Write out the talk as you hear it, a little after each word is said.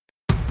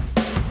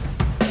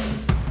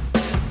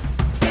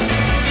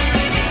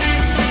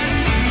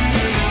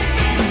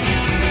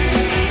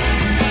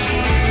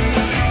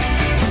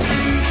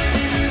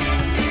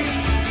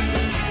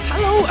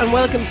and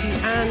welcome to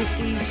Anne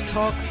Steve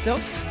Talk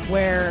Stuff,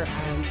 where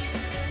an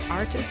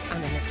artist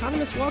and an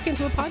economist walk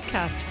into a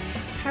podcast.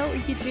 How are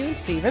you doing,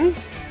 Stephen?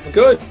 I'm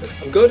good.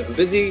 I'm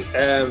busy.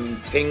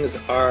 Things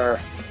are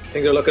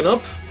looking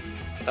up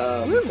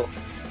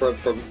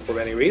for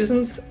many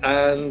reasons,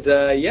 and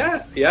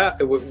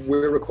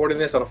we're recording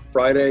this on a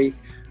Friday,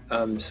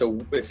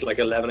 so it's like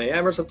 11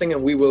 a.m. or something,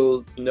 and we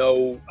will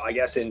know, I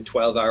guess, in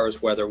 12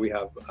 hours whether we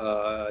have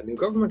a new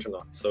government or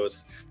not. So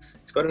it's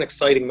quite an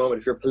exciting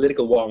moment. If you're a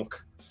political wonk,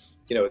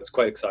 it's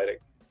quite exciting.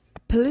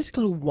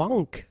 Political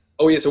wonk?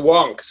 Oh yes, a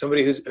wonk.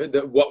 Somebody who's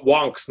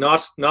wonks,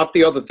 not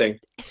the other thing.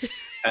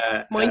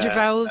 Mind your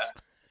vowels.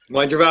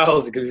 Mind your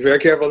vowels. You can be very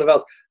careful on the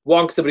vowels.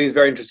 Wonk, somebody who's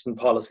very interested in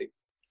policy.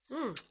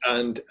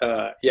 And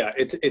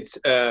it's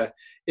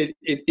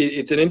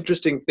an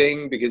interesting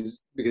thing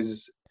because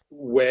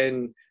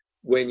when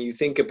you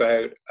think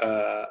about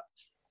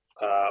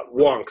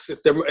wonks,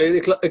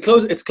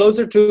 it's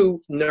closer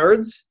to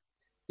nerds,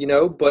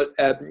 but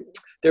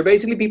they're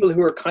basically people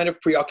who are kind of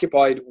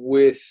preoccupied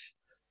with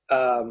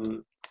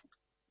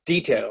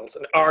details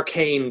and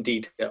arcane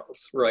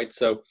details, right?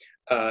 So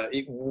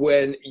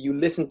when you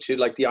listen to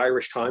like the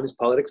Irish Times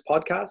politics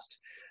podcast,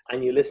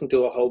 and you listen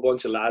to a whole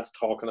bunch of lads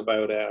talking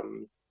about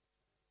the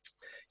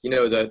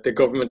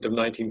government of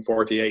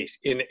 1948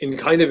 in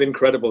kind of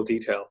incredible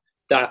detail,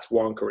 that's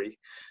wonkery.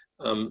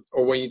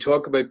 Or when you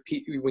talk about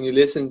when you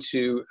listen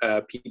to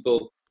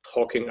people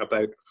talking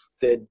about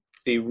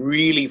the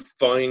really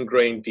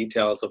fine-grained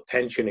details of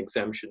pension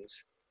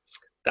exemptions,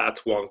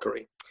 that's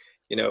wonkery.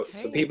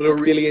 So people are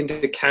really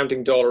into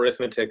counting dollar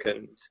arithmetic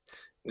and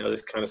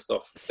this kind of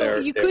stuff. So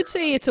you could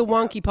say it's a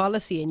wonky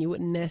policy, and you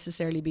wouldn't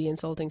necessarily be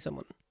insulting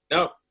someone.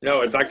 No.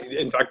 In fact,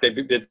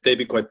 they'd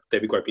be quite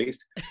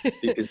pleased,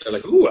 because they're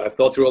like, "Ooh, I've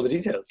thought through all the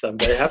details. I'm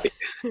very happy."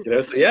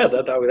 So yeah,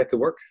 that could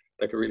work.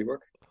 That could really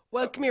work.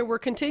 Well, come here. We're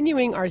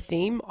continuing our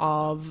theme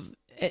of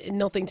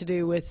nothing to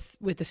do with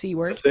the C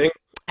word.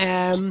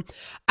 And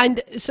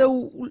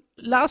so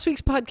last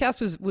week's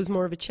podcast was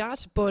more of a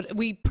chat, but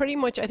we pretty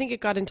much, I think it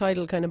got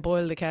entitled kind of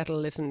 "Boil the Kettle,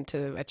 Listen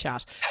to a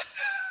Chat."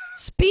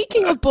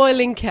 Speaking of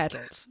boiling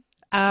kettles,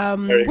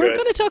 we're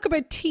going to talk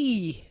about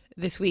tea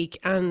this week,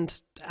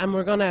 and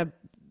we're going to,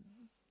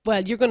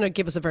 well, you're going to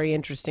give us a very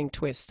interesting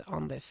twist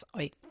on this,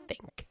 I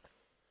think.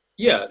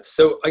 Yeah,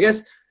 so I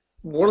guess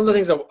one of the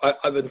things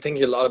I've been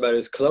thinking a lot about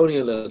is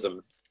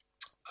colonialism.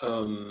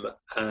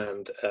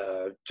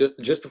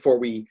 Just before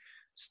we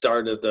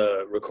started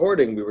the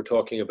recording, we were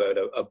talking about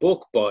a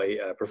book by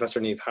Professor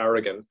Niamh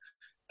Harrigan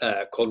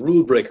called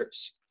Rule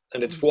Breakers.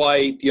 And it's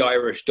why the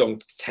Irish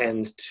don't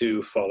tend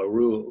to follow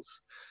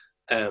rules.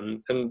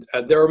 And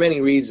there are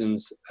many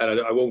reasons, and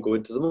I won't go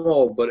into them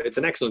all, but it's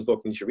an excellent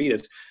book and you should read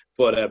it.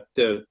 But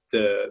the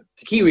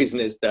key reason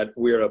is that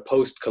we're a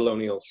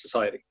post-colonial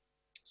society.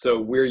 So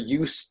we're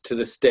used to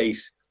the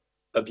state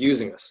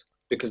abusing us,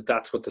 because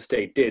that's what the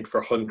state did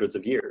for hundreds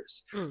of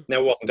years.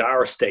 Now, it wasn't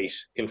our state,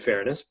 in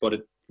fairness, but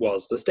it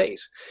was the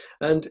state.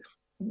 And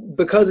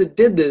because it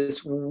did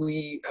this,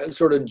 we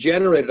sort of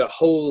generated a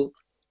whole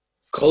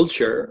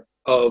culture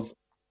of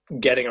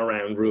getting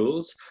around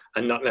rules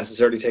and not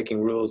necessarily taking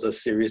rules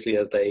as seriously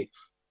as they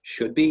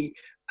should be,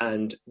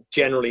 and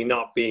generally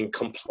not being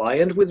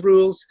compliant with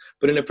rules,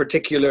 but in a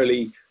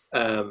particularly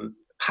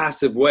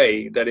passive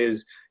way that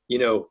is,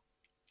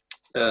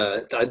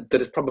 that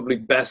is probably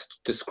best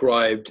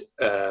described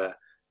by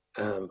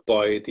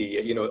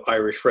the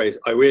Irish phrase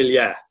 "I will,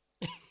 yeah."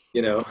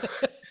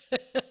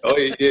 Oh,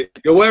 you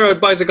wear a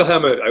bicycle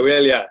helmet. I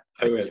will, yeah.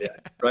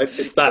 Right?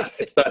 It's that.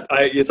 It's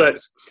that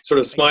sort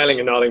of smiling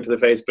and nodding to the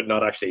face, but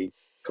not actually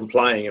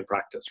complying in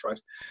practice, right?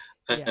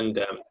 And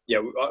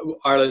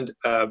Ireland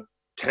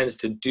tends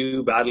to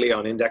do badly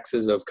on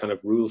indexes of kind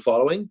of rule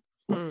following,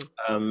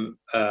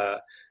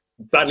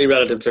 badly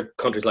relative to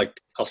countries like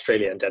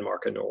Australia and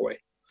Denmark and Norway,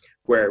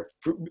 where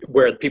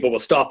people will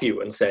stop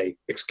you and say,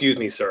 "Excuse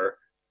me, sir,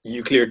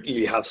 you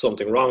clearly have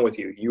something wrong with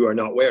you. You are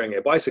not wearing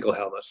a bicycle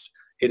helmet.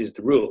 It is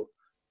the rule.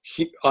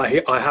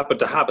 I happen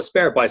to have a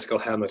spare bicycle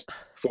helmet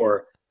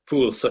for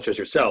fools such as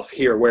yourself.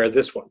 Here, wear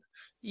this one."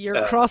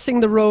 You're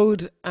crossing the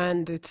road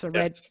and it's a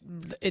red,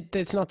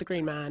 it's not the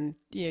green man.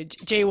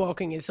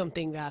 Jaywalking is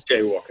something that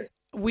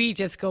we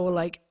just go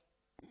like,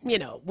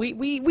 we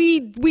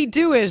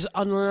do it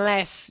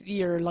unless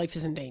your life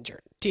is in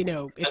danger.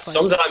 It's like,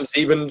 sometimes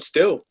even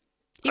still.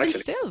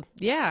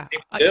 Yeah.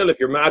 If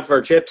you're mad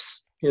for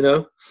chips,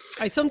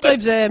 I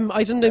sometimes when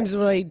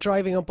I'm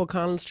driving up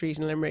O'Connell Street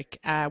in Limerick,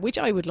 which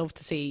I would love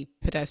to see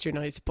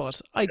pedestrianised,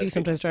 but I do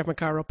sometimes drive my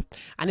car up,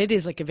 and it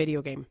is like a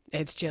video game.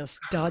 It's just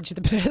dodge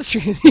the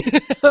pedestrian.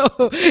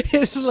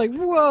 It's like,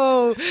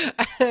 whoa,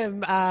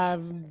 and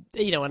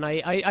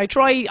I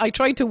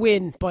try to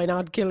win by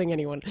not killing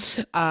anyone,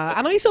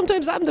 and I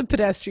sometimes am the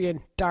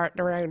pedestrian darting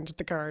around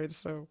the cars,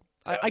 so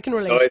I can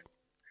relate. No,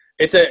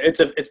 it's a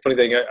funny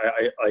thing.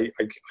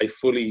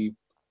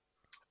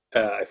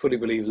 I fully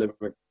believe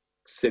Limerick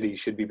City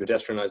should be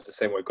pedestrianised the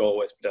same way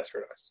Galway is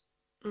pedestrianised.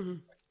 Mm-hmm.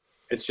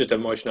 It's just a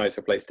much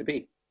nicer place to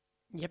be.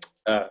 Yep.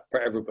 For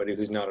everybody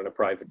who's not in a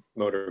private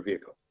motor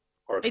vehicle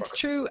It's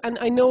true. And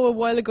I know a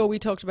while ago we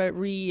talked about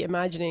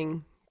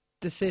reimagining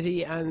the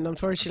city, and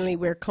unfortunately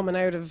we're coming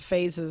out of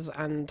phases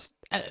and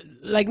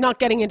like not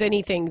getting into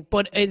anything,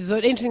 but it's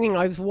an interesting thing.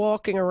 I was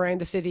walking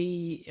around the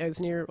city. I was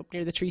up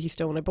near the Treaty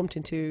Stone. I bumped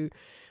into,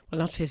 well,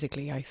 not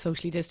physically, I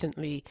socially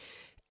distantly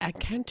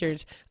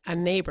encountered a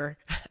neighbour,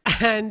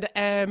 and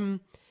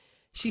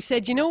she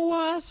said, "You know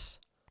what?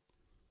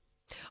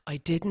 I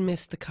didn't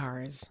miss the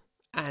cars."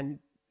 And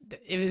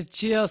it was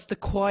just, the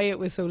quiet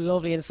was so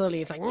lovely, and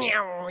suddenly it's like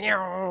meow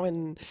meow,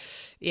 and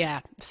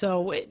yeah.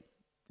 So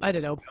I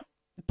don't know.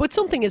 But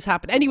something has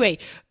happened. Anyway,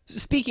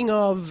 speaking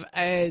of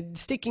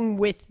sticking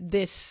with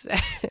this,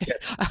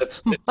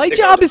 my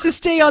job is to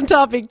stay on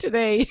topic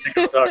today.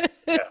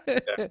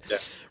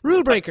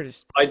 Rule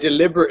breakers. I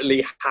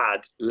deliberately had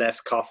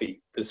less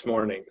coffee this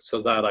morning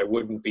so that I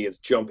wouldn't be as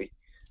jumpy.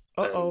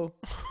 Get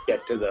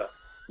to the,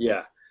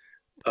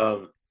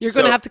 You're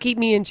going to have to keep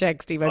me in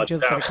check, Steve. I've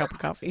just had a cup of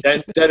coffee.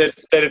 then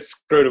it's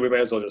screwed. We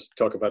may as well just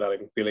talk about Ally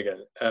McBeal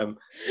again.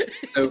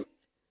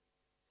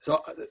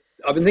 So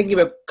I've been thinking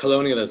about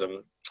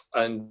colonialism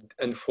and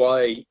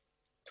why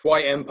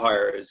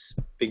empires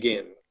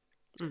begin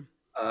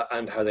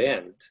and how they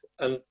end.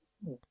 And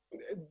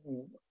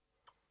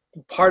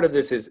part of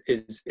this is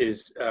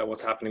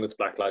what's happening with the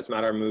Black Lives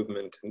Matter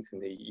movement in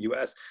the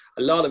US.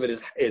 A lot of it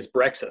is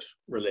Brexit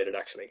related,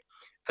 actually,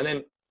 and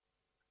then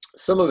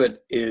some of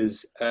it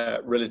is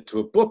related to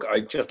a book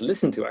I just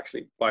listened to,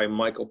 actually, by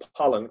Michael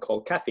Pollan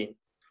called Caffeine.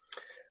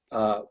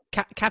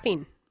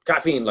 Caffeine.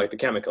 Caffeine, like the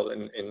chemical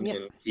in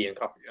tea and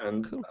coffee.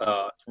 And cool.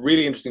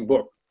 Really interesting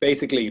book.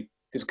 Basically,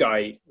 this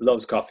guy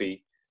loves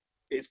coffee.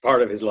 It's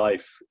part of his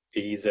life.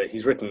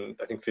 He's written,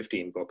 I think,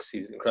 15 books.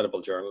 He's an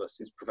incredible journalist.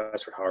 He's a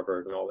professor at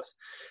Harvard and all this.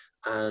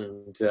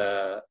 And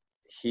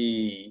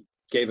he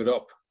gave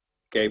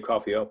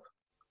coffee up.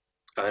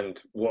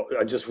 And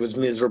I just was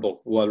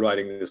miserable while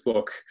writing this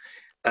book,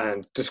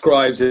 and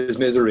describes his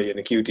misery in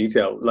acute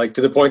detail, like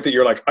to the point that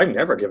you're like, I'm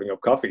never giving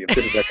up coffee if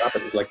this is what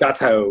happens. Like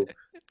that's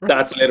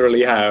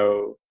literally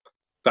how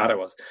bad it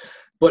was.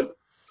 But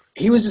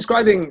he was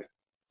describing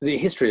the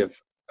history of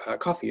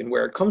coffee and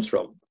where it comes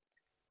from.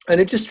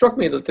 And it just struck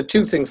me that the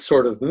two things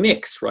sort of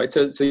mix, right?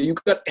 So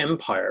you've got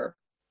empire,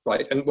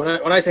 right? And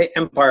when I say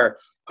empire,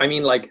 I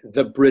mean like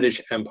the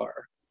British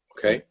Empire,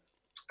 okay?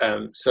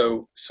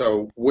 So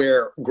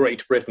where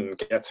Great Britain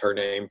gets her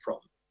name from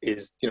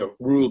is,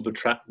 rule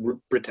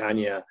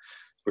Britannia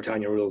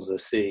rules the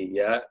sea,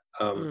 yeah?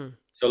 So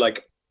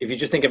like, if you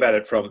just think about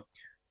it from,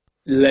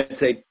 let's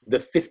say, the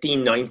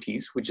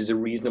 1590s, which is a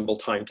reasonable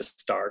time to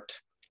start,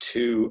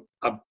 to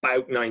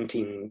about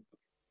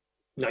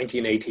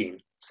 1918,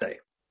 say,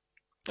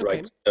 okay.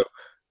 Right? So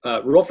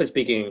roughly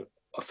speaking,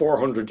 a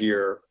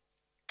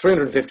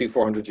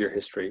 350-400-year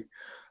history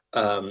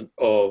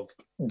of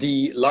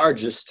the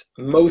largest,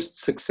 most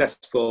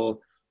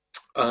successful,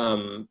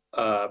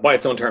 by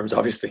its own terms,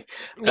 obviously.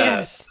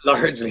 Yes.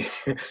 Largely,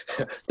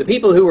 the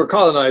people who were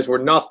colonized were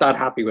not that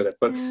happy with it,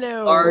 but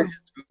largest,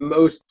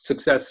 most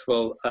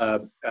successful,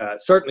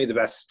 certainly the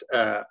best,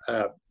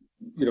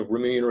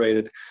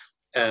 remunerated,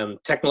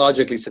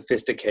 technologically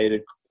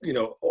sophisticated.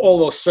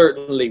 Almost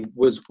certainly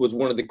was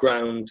one of the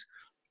ground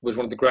rules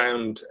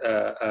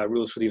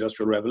for the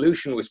Industrial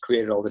Revolution, which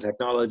created all the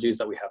technologies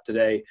that we have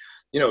today.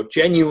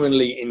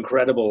 Genuinely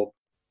incredible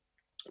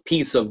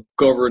piece of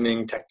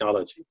governing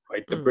technology,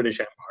 right? The British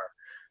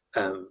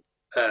Empire.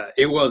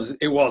 It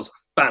was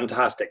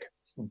fantastic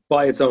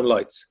by its own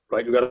lights,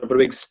 right? We've got to put a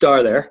big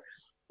star there,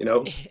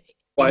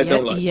 by its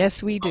own lights.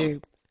 Yes, we do.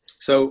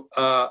 So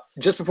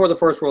just before the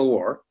First World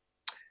War,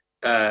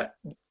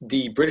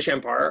 the British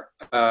Empire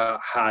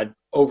had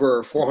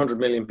over 400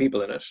 million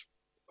people in it.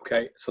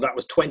 Okay, so that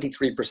was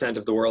 23%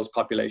 of the world's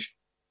population,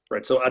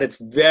 right? So at its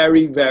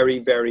very, very,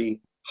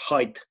 very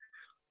height,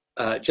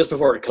 just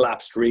before it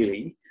collapsed,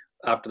 really,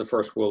 after the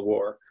First World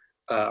War,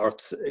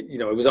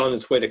 it was on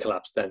its way to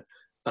collapse then.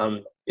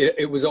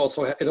 It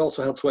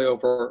also held sway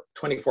over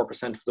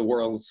 24% of the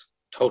world's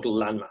total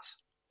landmass.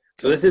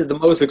 So this is the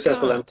most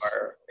successful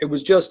empire. It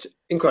was just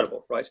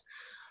incredible, right?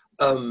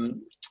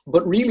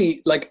 But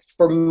really, like,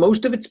 for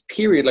most of its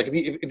period, like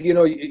if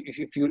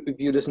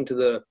you listen to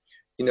the,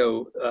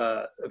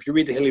 if you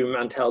read the Hilary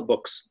Mantel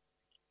books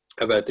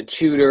about the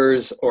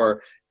Tudors,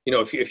 or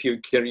if you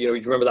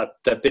remember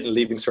that bit in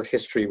Leaving Cert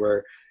History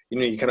where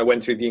you kind of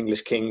went through the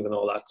English kings and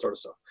all that sort of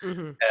stuff.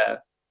 Mm-hmm.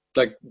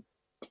 Like,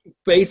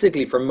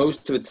 basically, for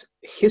most of its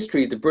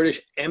history, the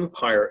British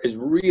Empire is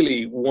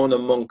really one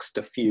amongst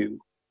a few.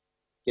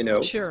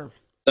 Sure.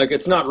 Like,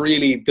 it's not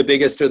really the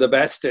biggest or the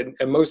best, and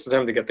most of the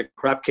time they get the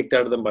crap kicked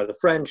out of them by the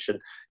French and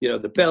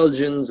the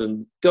Belgians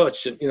and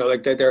Dutch, and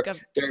they're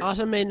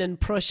Ottoman and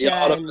Prussia.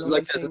 Yeah,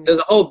 like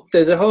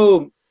there's a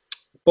whole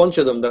bunch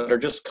of them that are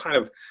just kind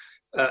of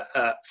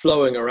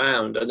flowing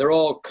around, and they're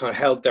all kind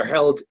of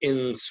held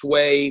in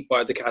sway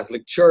by the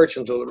Catholic Church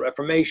until the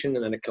Reformation,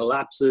 and then it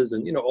collapses,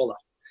 and all that.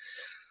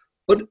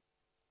 But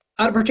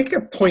at a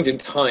particular point in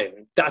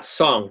time, that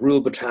song,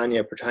 Rule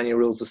Britannia, Britannia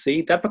Rules the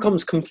Sea, that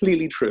becomes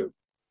completely true,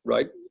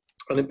 right?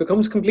 And it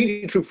becomes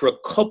completely true for a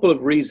couple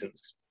of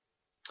reasons.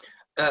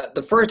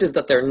 The first is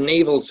that their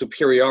naval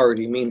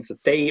superiority means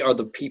that they are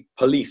the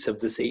police of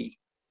the sea.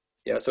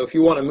 Yeah, so if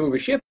you want to move a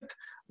ship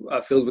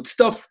filled with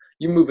stuff,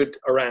 you move it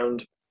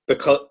around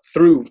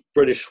through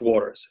British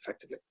waters,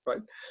 effectively,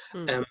 right?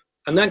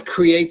 And that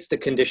creates the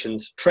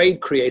conditions.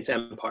 Trade creates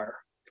empire.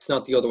 It's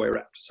not the other way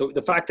around. So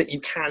the fact that you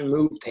can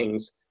move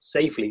things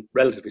safely,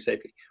 relatively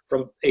safely,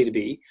 from A to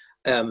B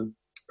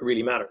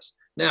really matters.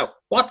 Now,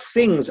 what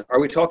things are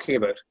we talking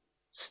about?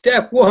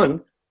 Step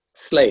one,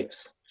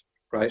 slaves,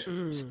 right?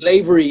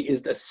 Slavery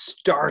is the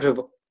start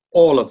of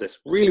all of this.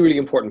 Really, really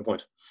important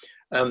point.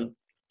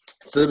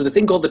 So there was a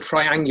thing called the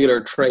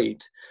triangular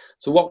trade.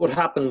 So what would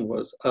happen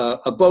was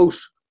a boat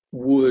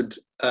would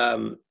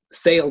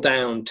sail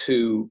down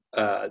to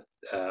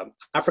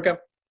Africa.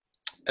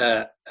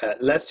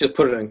 Let's just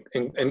put it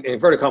in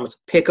inverted commas,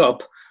 pick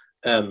up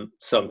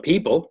some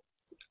people,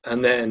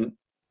 and then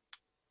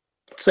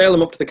sail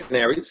them up to the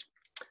Canaries,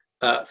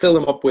 fill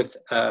them up with,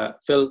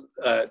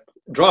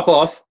 drop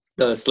off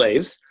the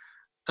slaves,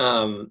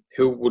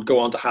 who would go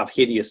on to have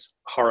hideous,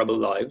 horrible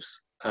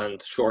lives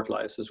and short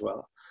lives as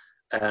well.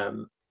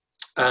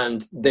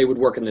 And they would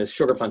work in the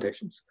sugar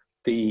plantations.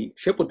 The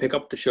ship would pick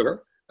up the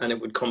sugar, and it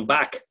would come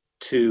back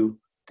to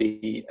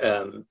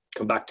either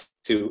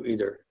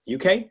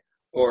UK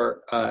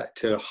or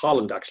to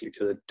Holland, actually,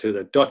 to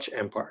the Dutch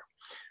Empire,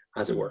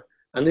 as it were.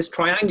 And this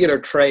triangular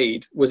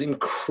trade was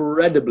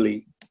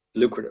incredibly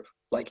lucrative,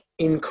 like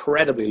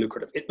incredibly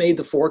lucrative. It made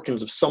the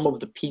fortunes of some of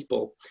the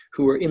people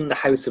who are in the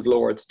House of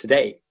Lords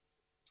today.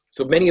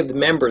 So many of the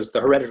members, the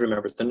hereditary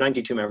members, the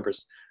 92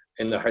 members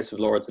in the House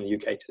of Lords in the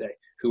UK today,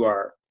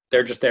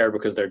 they're just there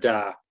because their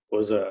dad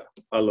was a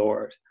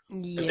lord.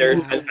 Yeah.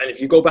 And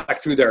if you go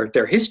back through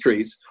their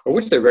histories, of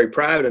which they're very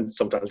proud and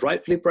sometimes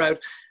rightfully proud,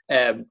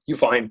 you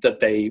find that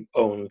they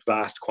owned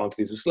vast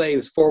quantities of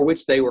slaves for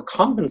which they were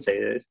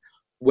compensated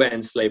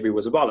when slavery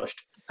was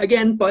abolished.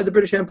 Again, by the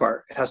British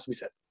Empire, it has to be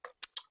said.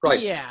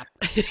 Right. Yeah.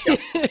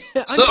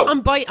 So,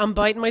 I'm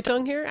biting my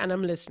tongue here and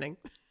I'm listening.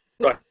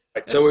 Right.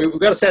 So we've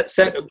got to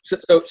set.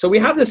 So we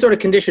have this sort of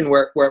condition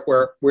where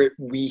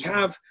we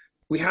have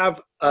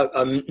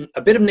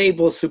a bit of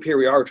naval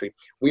superiority.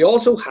 We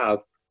also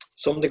have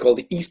something called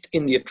the East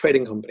India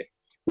Trading Company,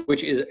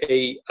 which is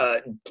a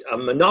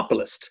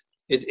monopolist.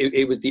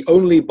 It was the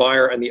only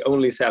buyer and the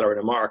only seller in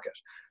a market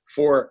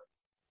for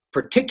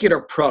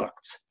particular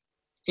products,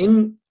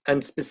 and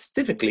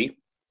specifically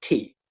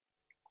tea,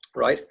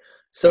 right?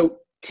 So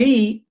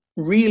tea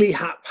really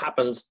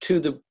happens to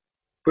the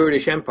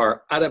British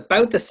Empire at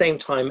about the same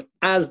time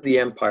as the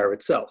empire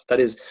itself. That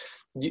is,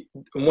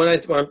 when I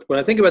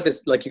think about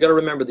this, like, you got to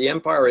remember, the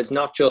empire is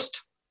not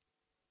just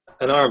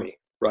an army,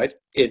 right?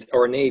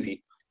 Or a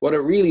navy. What it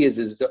really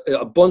is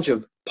a bunch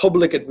of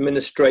public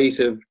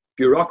administrative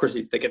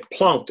bureaucracies that get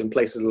plonked in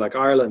places like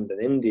Ireland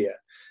and India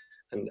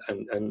and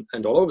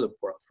all over the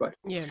world, right?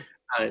 Yeah.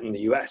 In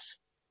the US.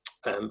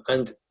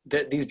 And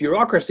these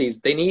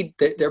bureaucracies,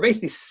 they're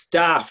basically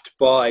staffed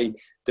by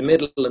the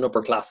middle and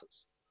upper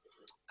classes.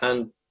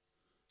 And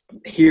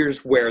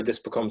here's where this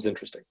becomes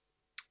interesting.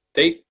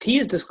 Tea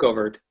is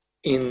discovered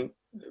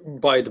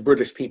by the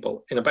British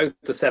people in about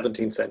the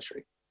 17th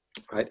century,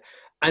 right?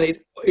 And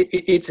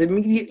it's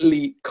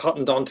immediately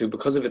cottoned onto,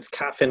 because of its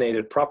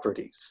caffeinated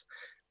properties,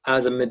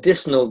 as a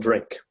medicinal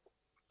drink.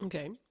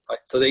 Okay. Right?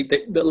 So they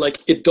like,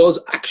 it does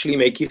actually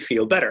make you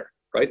feel better,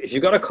 right? If you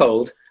got a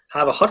cold,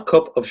 have a hot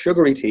cup of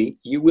sugary tea,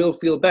 you will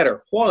feel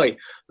better. Why?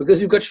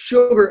 Because you've got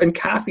sugar and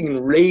caffeine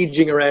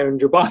raging around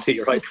your body,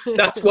 right?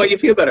 That's why you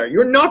feel better.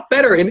 You're not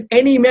better in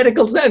any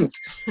medical sense.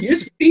 You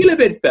just feel a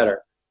bit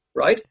better,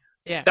 right?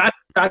 Yeah.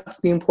 That's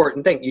the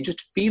important thing. You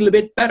just feel a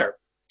bit better,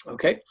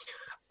 okay?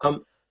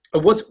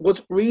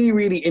 What's really,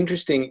 really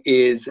interesting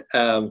is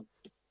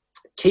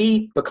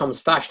tea becomes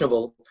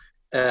fashionable,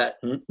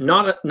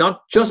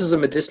 not just as a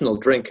medicinal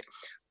drink,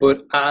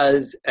 but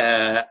as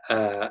a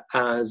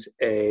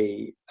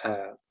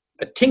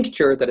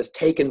tincture that is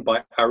taken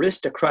by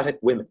aristocratic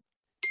women,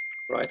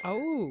 right?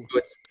 Oh,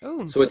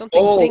 so it's something's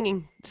all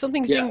stinging.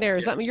 Something's stinging there.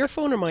 Is that your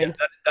phone or mine?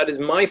 Yeah, that is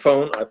my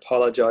phone. I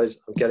apologize.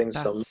 I'm getting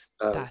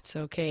That's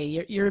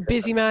okay. You're a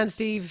busy man,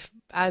 Steve,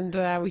 and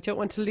we don't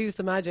want to lose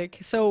the magic.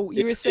 So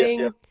you were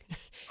saying. Yeah.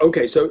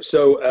 Okay, so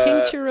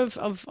tincture of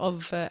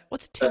what's a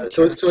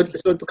tincture? So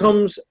it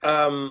becomes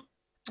a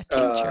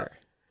tincture.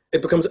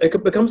 It becomes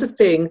a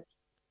thing.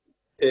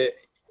 It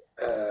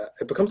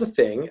becomes a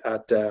thing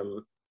at.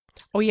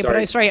 Oh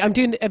yeah, sorry. But I'm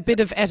doing a bit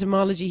of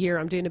etymology here.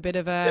 I'm doing a bit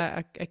of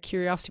a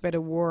curiosity about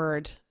a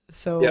word.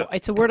 So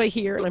it's a word I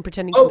hear, and I'm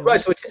pretending. to know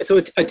right. it. So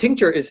a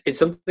tincture is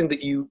something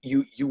that you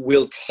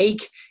will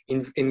take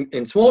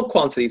in small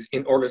quantities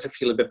in order to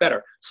feel a bit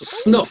better. So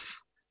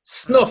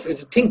snuff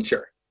is a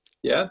tincture.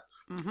 Yeah.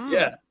 Mm-hmm.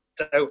 Yeah.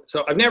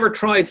 So I've never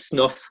tried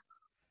snuff,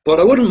 but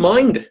I wouldn't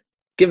mind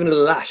giving it a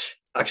lash,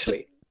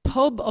 actually.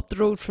 Pub up the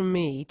road from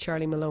me,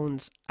 Charlie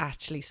Malone's,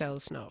 actually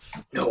sells snuff.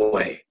 No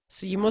way.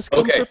 So you must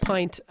come for a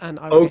pint, and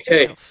I'll get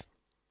you snuff.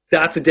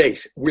 That's a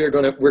date. We're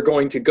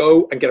going to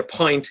go and get a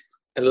pint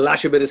and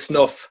lash a bit of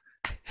snuff.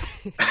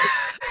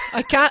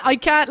 I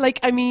can't. Like,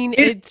 I mean,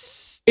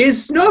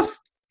 is snuff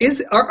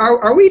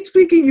Are we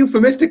speaking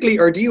euphemistically,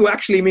 or do you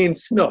actually mean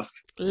snuff?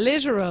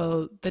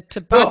 Literal, the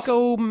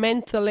tobacco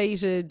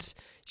mentholated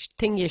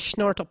thing you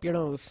snort up your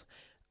nose.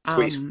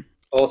 Sweet.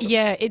 Awesome.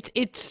 Yeah,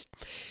 it's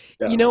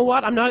you know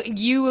what?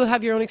 You will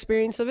have your own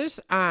experience of it,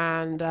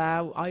 and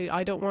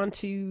I don't want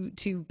to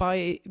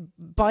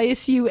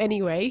bias you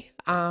anyway.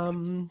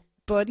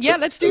 But yeah,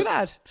 let's do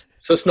that.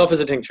 So snuff is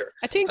a tincture.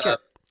 A tincture.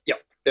 Yeah.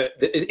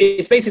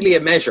 It's basically a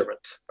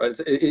measurement. Right?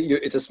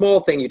 It's a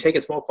small thing. You take it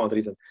in small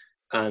quantities,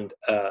 and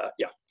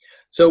yeah.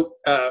 So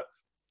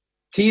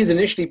tea is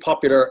initially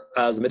popular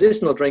as a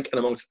medicinal drink and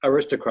amongst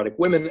aristocratic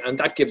women, and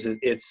that gives it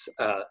its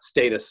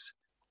status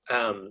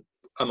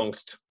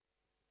amongst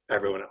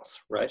everyone else,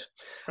 right?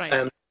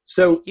 Right.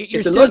 So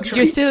you're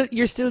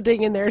still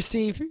dinging there,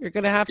 Steve. You're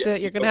gonna have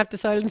to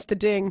silence the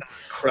ding.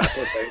 Crap.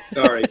 Okay,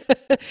 sorry.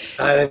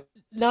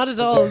 Not at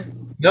all.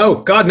 No,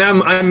 God,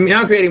 now I'm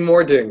now creating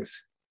more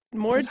dings.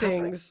 More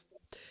dings.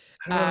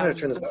 I don't know how to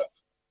turn this off.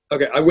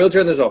 Okay, I will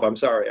turn this off. I'm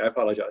sorry. I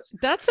apologize.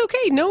 That's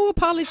okay. No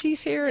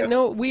apologies here. Yeah.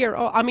 No, we are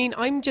all, I mean,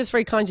 I'm just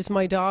very conscious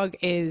my dog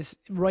is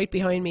right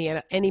behind me and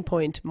at any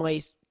point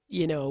might,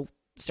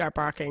 start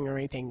barking or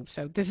anything.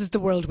 So this is the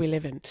world we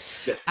live in.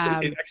 Yes,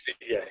 it actually,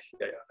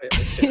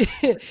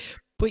 yeah.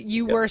 But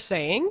you were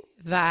saying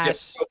that...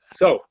 Yes.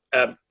 So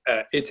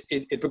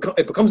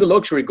it becomes a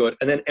luxury good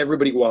and then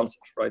everybody wants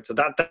it, right? So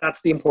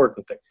that's the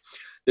important thing.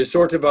 There's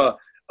sort of a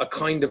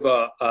kind of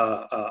a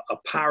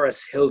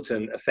Paris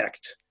Hilton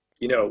effect,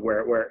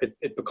 where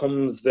it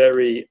becomes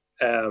very,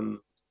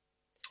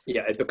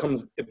 it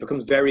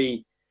becomes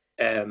very...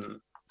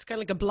 it's kind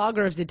of like a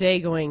blogger of the day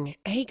going,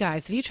 "Hey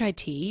guys, have you tried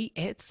tea?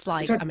 It's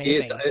like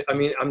amazing." I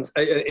mean, I'm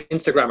an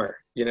Instagrammer,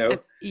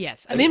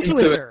 yes, an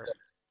influencer.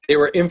 They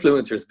were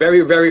influencers, very,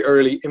 very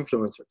early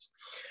influencers.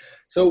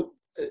 So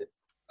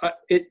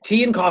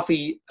tea and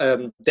coffee,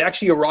 they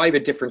actually arrive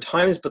at different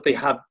times, but they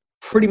have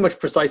pretty much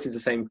precisely the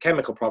same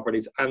chemical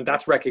properties. And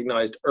that's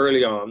recognized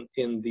early on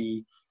in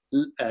the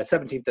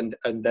 17th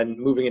and then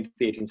moving into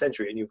the 18th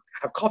century. And you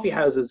have coffee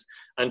houses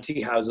and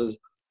tea houses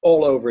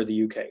all over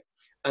the UK.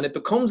 And it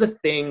becomes a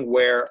thing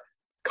where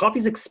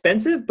coffee's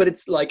expensive, but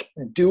it's like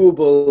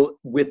doable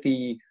with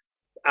the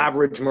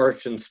average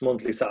merchant's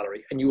monthly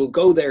salary. And you will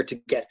go there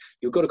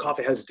you'll go to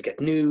coffee houses to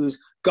get news,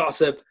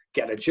 gossip,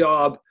 get a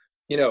job,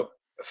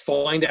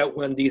 find out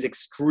when these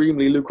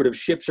extremely lucrative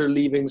ships are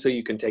leaving so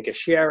you can take a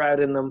share out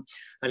in them.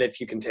 And if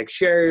you can take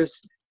shares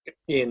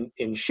in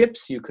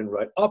ships, you can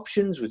write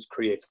options, which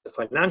creates the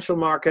financial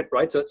market,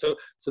 right? So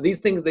these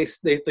things,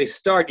 they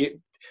start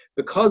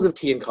because of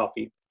tea and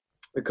coffee,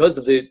 because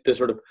of the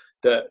sort of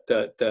the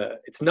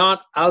it's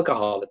not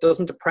alcohol, it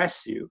doesn't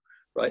depress you,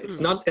 right? It's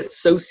not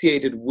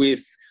associated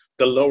with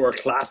the lower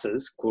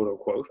classes, quote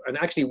unquote. And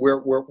actually,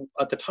 we're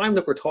at the time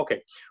that we're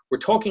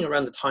talking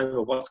around the time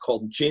of what's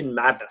called gin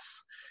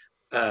madness,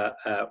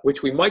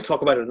 which we might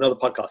talk about in another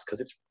podcast because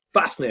it's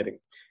fascinating.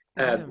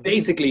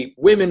 Basically,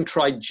 women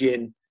tried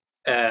gin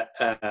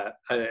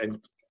and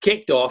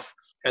kicked off,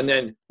 and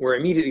then were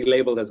immediately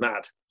labeled as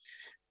mad.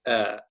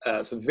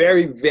 So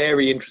very,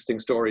 very interesting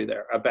story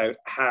there about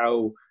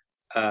how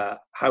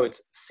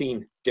it's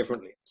seen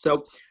differently.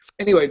 So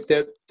anyway,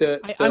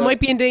 I might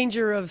be in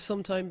danger of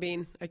sometime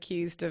being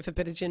accused of a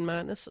bit of gin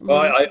madness.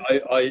 I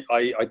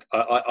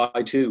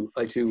too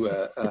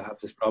have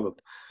this problem.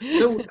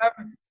 So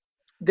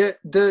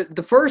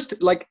the first,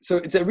 so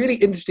it's a really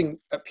interesting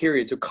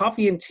period. So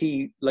coffee and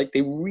tea,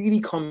 they really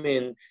come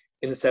in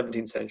the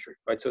 17th century,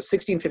 right? So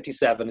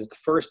 1657 is the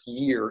first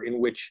year in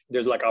which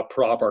there's a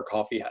proper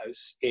coffee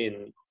house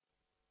in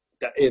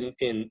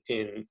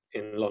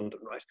London,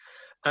 right?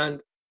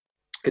 And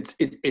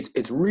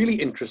it's really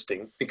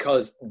interesting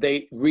because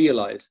they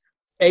realize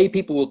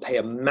people will pay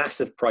a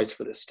massive price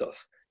for this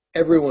stuff.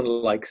 Everyone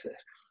likes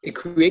it. It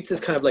creates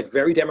this kind of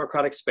very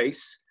democratic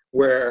space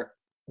where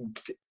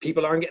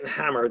people aren't getting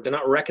hammered. They're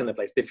not wrecking the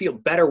place. They feel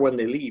better when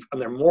they leave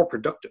and they're more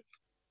productive.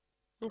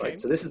 Okay.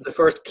 Right. So this is the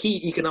first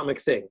key economic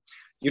thing.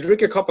 You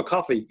drink your cup of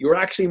coffee, you're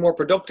actually more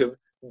productive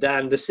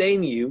than the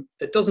same you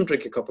that doesn't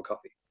drink your cup of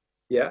coffee.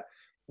 Yeah.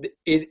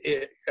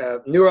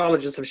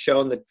 Neurologists have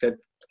shown that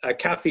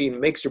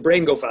caffeine makes your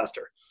brain go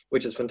faster,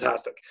 which is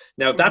fantastic.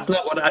 Now, that's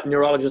not what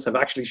neurologists have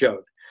actually shown.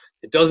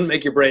 It doesn't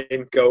make your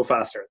brain go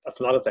faster. That's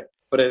not a thing.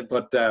 But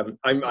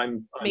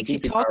I'm makes you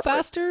talk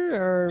faster,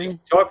 or makes you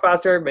talk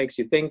faster, makes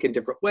you think in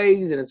different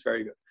ways, and it's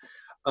very good.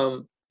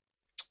 And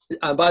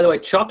by the way,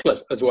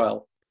 chocolate as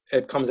well.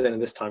 It comes in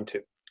this time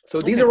too.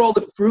 So these are all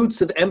the fruits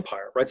of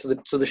empire, right?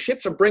 So the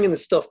ships are bringing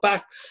this stuff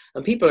back,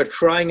 and people are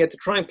trying it. They're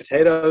trying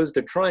potatoes,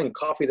 they're trying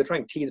coffee, they're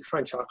trying tea, they're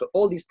trying chocolate.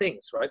 All these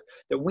things, right,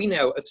 that we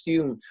now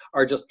assume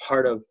are just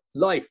part of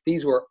life.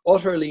 These were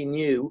utterly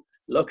new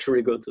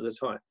luxury goods at the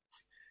time.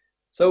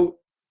 So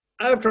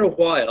after a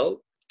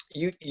while,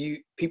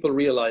 people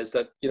realize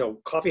that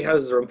coffee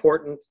houses are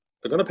important.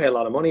 They're going to pay a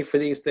lot of money for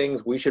these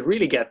things. We should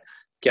really get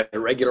it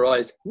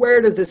regularized.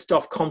 Where does this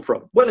stuff come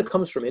from? Well, it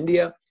comes from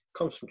India.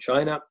 Comes from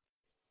China.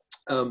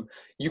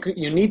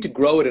 You need to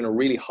grow it in a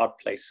really hot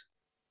place,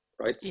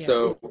 right? Yeah.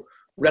 So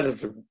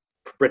relative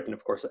to Britain,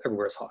 of course,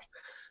 everywhere is hot.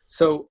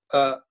 So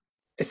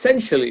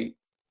essentially,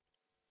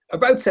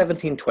 about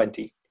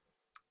 1720,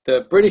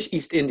 the British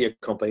East India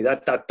Company,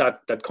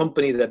 that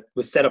company that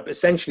was set up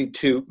essentially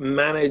to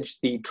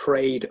manage the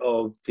trade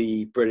of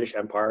the British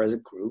Empire as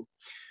it grew,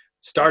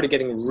 started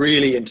getting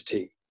really into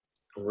tea,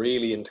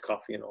 really into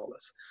coffee and all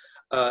this.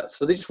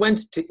 So they just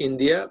went to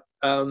India,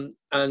 and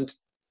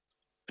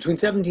between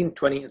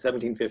 1720 and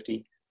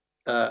 1750,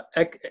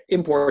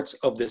 imports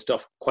of this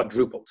stuff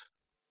quadrupled.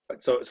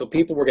 Right? So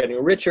people were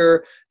getting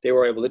richer, they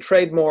were able to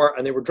trade more,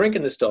 and they were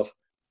drinking this stuff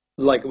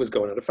like it was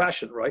going out of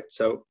fashion, right?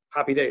 So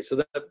happy days.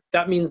 So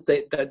that means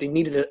that they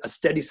needed a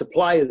steady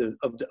supply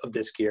of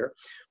this gear,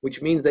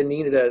 which means they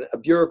needed a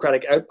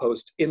bureaucratic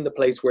outpost in the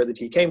place where the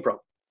tea came from,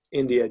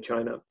 India,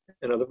 China,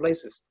 and other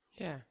places.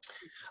 Yeah.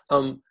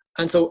 And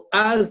so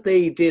as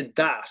they did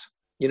that,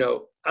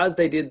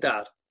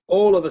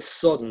 all of a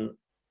sudden,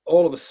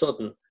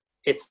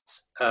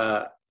 it's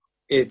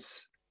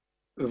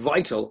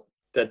vital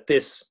that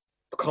this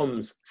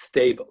becomes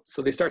stable.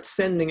 So they start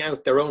sending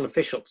out their own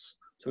officials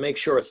to make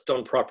sure it's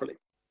done properly,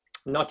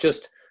 not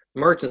just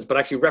merchants, but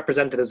actually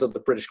representatives of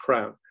the British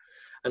Crown.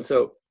 And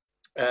so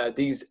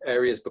these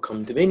areas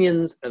become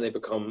dominions, and they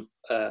become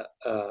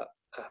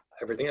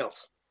everything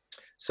else.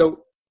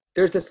 So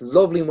there's this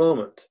lovely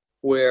moment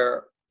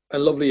where,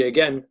 and lovely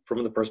again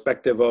from the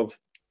perspective of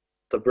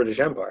the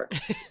British Empire,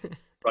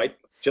 right?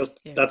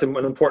 That's an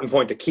important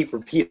point to keep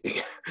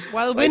repeating.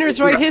 Well, winners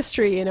write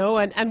history,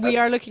 and we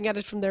are looking at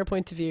it from their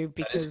point of view,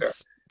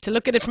 because to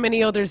look at it from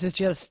any others is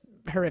just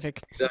horrific.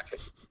 Exactly.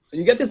 So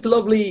you get this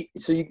lovely,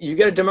 you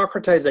get a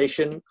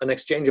democratization, an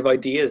exchange of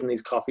ideas in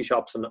these coffee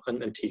shops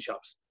and tea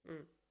shops.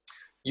 Mm.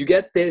 You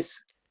get this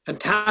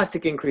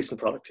fantastic increase in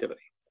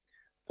productivity,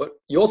 but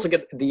you also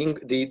get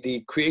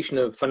the creation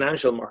of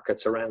financial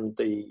markets around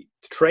the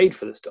trade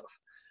for this stuff.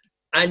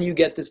 And you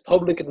get this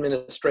public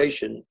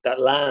administration that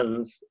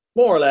lands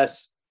more or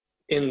less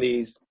in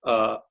these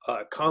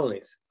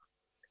colonies.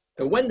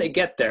 And when they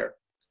get there,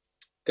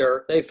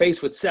 they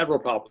face with several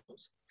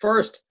problems.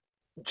 First,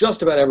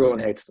 just about everyone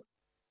hates them.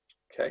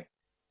 Okay.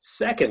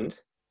 Second,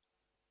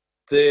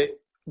 the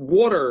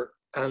water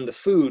and the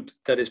food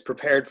that is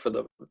prepared for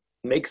them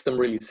makes them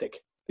really sick.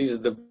 These are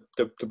the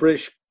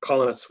British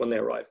colonists when they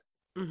arrive.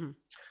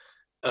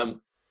 Mm-hmm.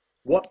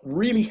 What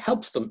really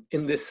helps them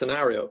in this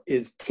scenario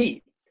is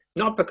tea,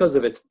 not because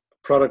of its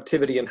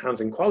productivity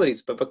enhancing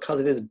qualities, but because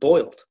it is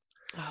boiled.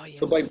 Oh, yes.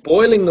 So by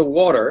boiling the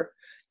water,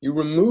 you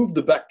remove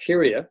the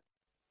bacteria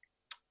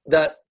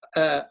that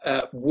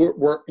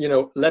were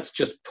let's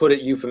just put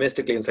it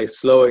euphemistically and say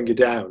slowing you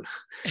down,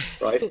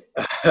 right?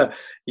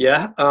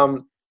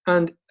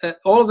 And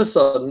all of a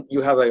sudden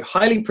you have a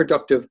highly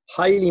productive,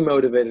 highly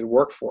motivated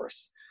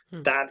workforce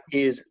that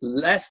is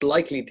less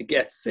likely to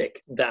get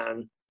sick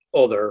than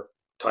other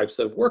types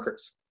of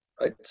workers,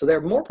 right? So they're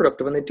more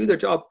productive and they do their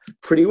job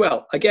pretty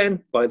well,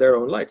 again, by their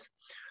own lights.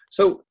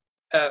 So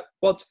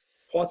what's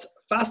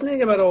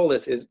fascinating about all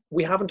this is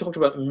we haven't talked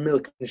about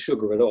milk and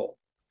sugar at all.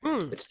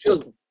 It's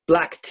just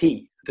black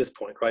tea at this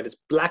point, right? It's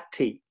black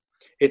tea.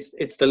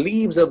 It's the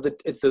leaves of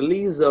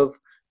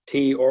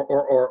tea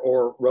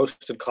or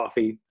roasted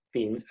coffee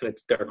beans, and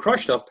they're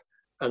crushed up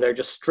and they're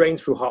just strained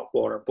through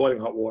boiling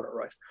hot water,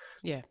 right?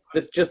 Yeah.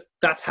 It's just,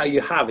 that's how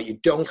you have it. You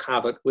don't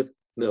have it with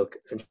milk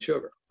and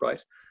sugar,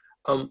 right?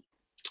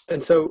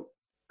 And so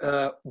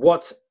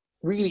what's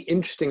really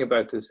interesting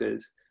about this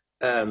is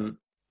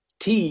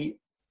tea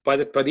by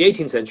the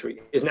 18th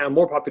century is now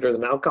more popular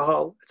than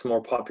alcohol. It's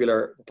more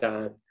popular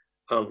than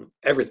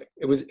everything.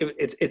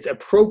 It's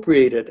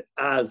appropriated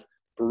as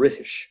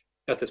British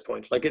at this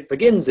point. Like, it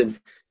begins in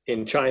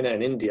China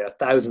and India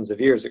thousands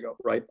of years ago,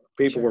 right?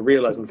 People were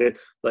realizing that,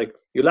 like,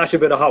 you lash a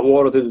bit of hot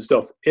water through the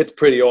stuff, it's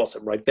pretty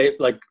awesome, right?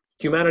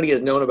 Humanity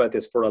has known about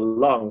this for a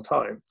long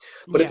time,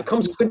 but it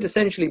becomes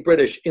quintessentially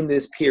British in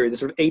this period, the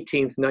sort of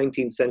 18th,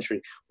 19th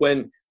century,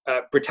 when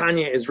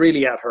Britannia is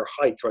really at her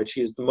height, right?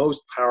 She is the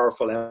most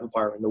powerful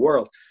empire in the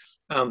world,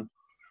 and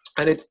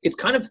it's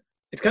kind of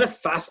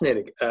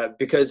fascinating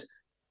because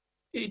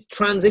it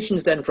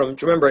transitions then from,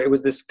 do you remember, it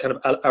was this kind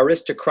of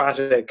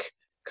aristocratic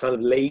kind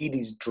of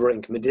ladies'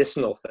 drink,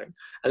 medicinal thing,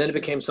 and then it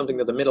became something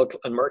that the middle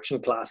and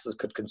merchant classes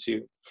could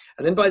consume.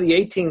 And then by the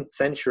 18th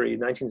century,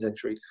 19th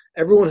century,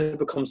 everyone had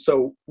become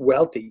so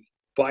wealthy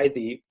by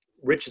the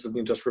riches of the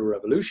Industrial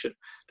Revolution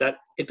that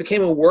it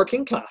became a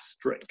working class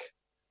drink,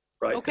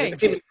 right? Okay. It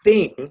became a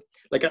thing,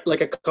 like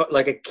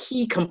a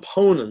key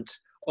component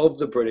of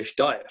the British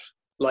diet,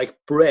 like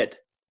bread,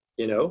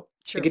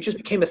 Sure. Like, it just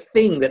became a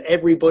thing that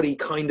everybody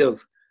kind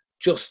of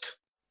just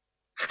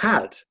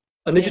had.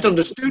 And they just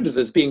understood it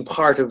as being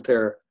part of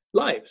their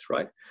lives,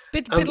 right?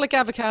 Bit like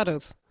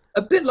avocados.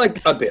 A bit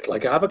like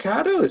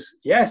avocados.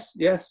 Yes.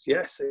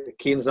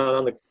 Cian's not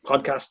on the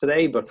podcast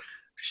today, but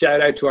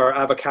shout out to our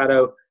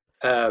avocado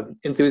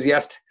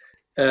enthusiast.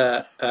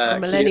 Our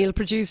millennial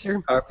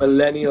producer. Our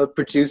millennial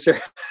producer.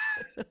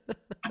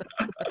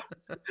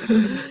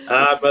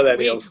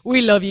 Millennials.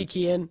 We love you,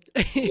 Cian.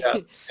 Yeah.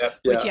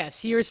 But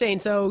yes, you were saying,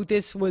 so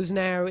this was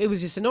now, it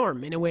was just a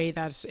norm in a way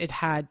that it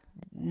had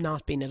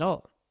not been at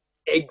all.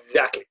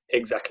 Exactly.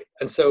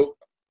 And so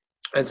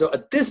And so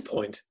at this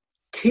point,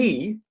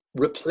 tea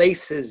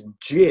replaces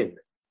gin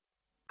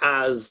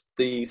as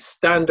the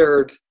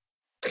standard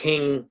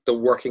thing the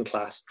working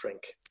class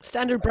drink.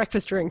 Standard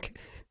breakfast drink.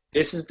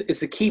 This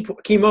is a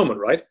key moment,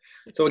 right?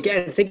 So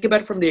again, think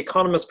about it from the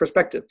economist's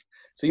perspective.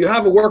 So you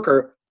have a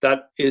worker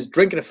that is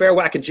drinking a fair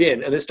whack of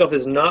gin, and this stuff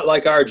is not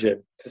like our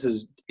gin.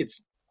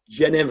 It's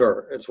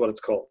Genever, is what it's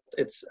called.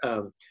 It's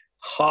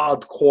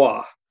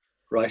hardcore,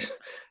 right?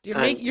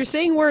 You're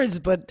saying words,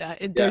 but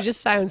they're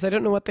just sounds. I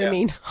don't know what they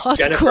mean.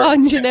 Hardcore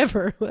and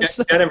Genever.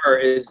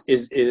 Genever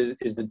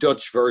is the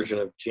Dutch version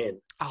of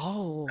gin.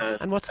 Oh,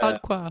 and what's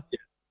hardcore?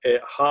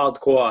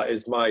 Hardcore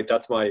is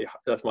that's my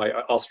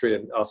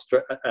Austrian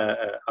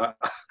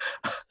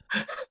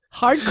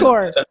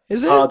hardcore,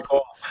 is it?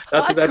 Hardcore.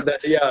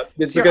 Yeah.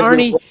 It's because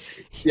Arnie.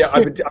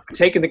 I've been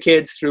taking the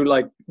kids through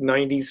like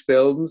 90s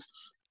films,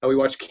 and we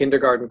watched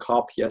Kindergarten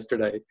Cop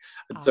yesterday.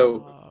 And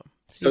so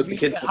the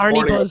kids this Arnie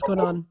morning, buzz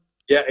going on.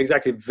 Yeah,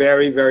 exactly.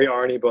 Very, very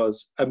Arnie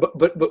buzz.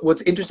 But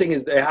what's interesting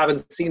is they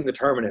haven't seen The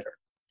Terminator.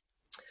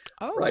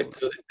 Oh. Right,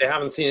 so they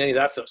haven't seen any of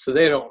that stuff, so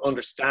they don't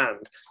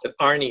understand that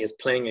Arnie is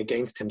playing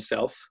against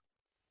himself,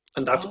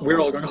 and that's we're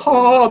all going,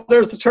 oh,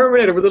 there's the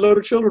Terminator with a load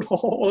of children.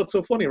 Oh, that's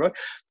so funny, right?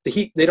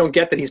 They don't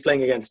get that he's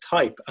playing against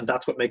type, and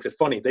that's what makes it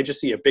funny. They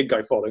just see a big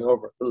guy falling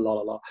over, la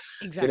la la.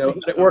 Exactly.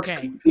 And it works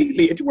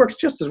completely. It works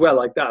just as well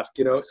like that,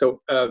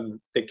 So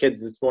the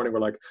kids this morning were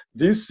like,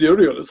 "This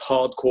cereal is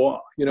hardcore,"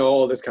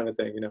 all this kind of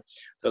thing,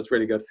 So it's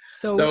really good.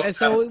 So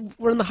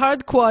we're in the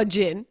hardcore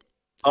gin.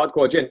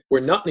 Hardcore gin. We're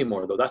not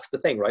anymore, though. That's the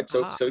thing, right?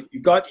 So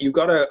you got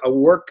a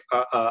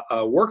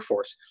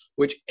workforce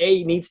which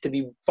needs to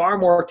be far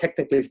more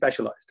technically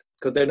specialized,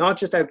 because they're not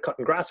just out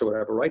cutting grass or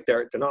whatever, right?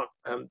 They're not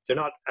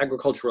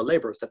agricultural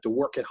laborers. They have to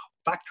work in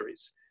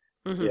factories.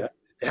 Mm-hmm. Yeah,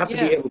 they have to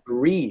be able to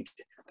read.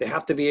 They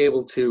have to be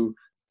able to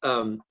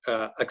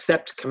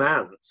accept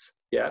commands.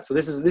 Yeah. So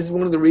this is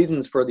one of the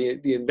reasons for the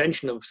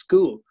invention of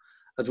school,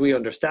 as we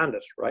understand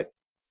it, right?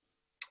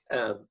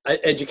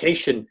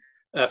 Education.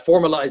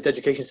 Formalized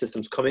education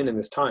systems come in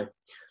this time.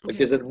 Like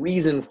there's a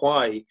reason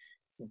why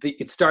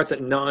it starts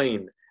at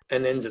 9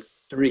 and ends at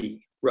 3,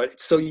 right?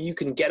 So you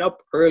can get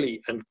up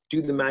early and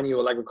do the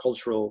manual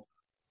agricultural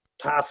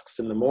tasks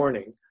in the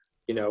morning,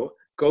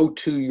 go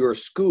to your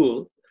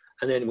school,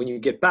 and then when you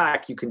get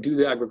back, you can do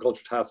the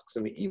agricultural tasks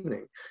in the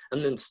evening,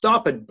 and then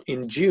stop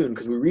in June,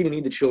 because we really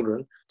need the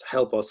children to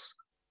help us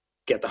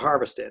get the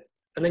harvest in.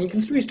 And then you can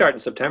restart in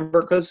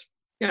September, because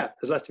there's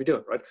less to be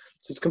doing, right?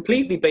 So it's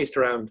completely based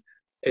around,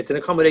 it's an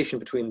accommodation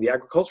between the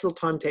agricultural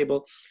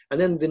timetable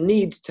and then the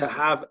need to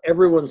have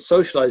everyone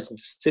socialized and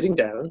sitting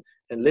down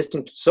and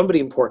listening to somebody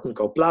important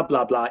go, blah,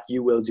 blah, blah,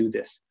 you will do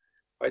this,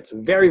 right? It's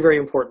a very, very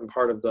important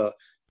part of the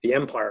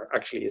empire,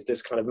 actually, is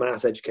this kind of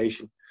mass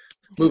education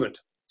movement.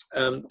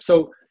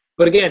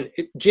 But again,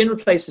 tea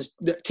replaces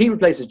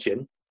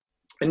gin.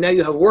 And now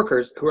you have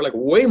workers who are like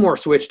way more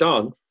switched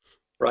on,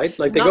 right?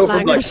 Like they go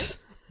from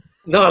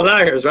not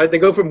lagers, right? They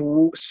go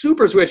from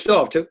super switched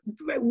off to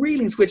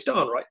really switched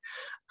on, right?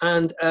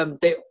 And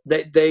they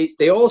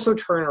also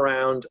turn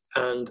around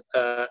and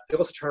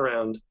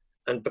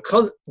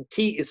because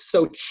tea is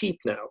so cheap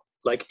now,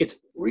 like it's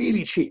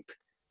really cheap.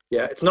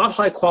 Yeah, it's not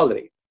high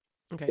quality.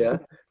 Okay. Yeah.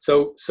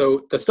 So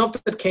the stuff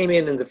that came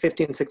in the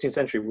 15th, 16th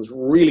century was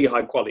really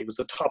high quality. It was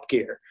the top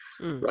gear,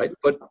 right?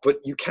 But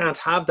you can't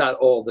have that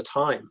all the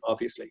time,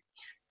 obviously.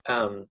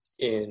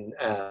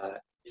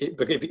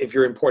 If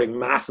you're importing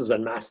masses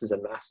and masses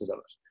and masses of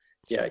it.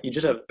 Yeah, you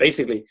just have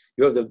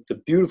you have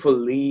the beautiful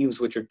leaves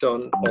which are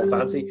done all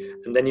fancy,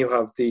 and then you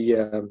have the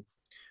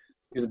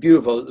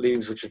beautiful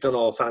leaves which are done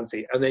all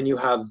fancy, and then you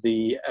have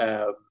the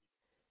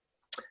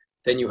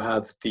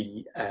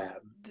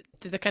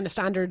kind of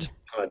standard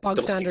bog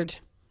standard.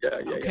 Yeah.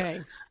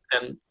 Okay.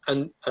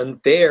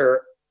 And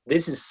there,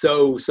 this is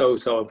so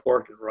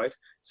important, right?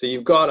 So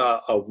you've got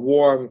a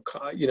warm,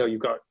 you've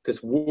got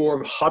this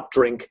warm hot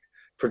drink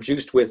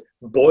produced with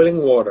boiling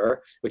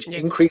water, which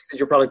increases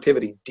your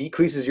productivity,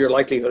 decreases your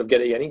likelihood of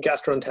getting any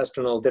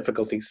gastrointestinal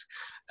difficulties,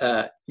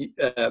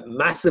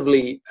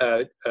 massively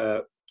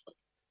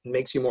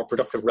makes you more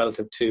productive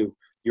relative to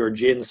your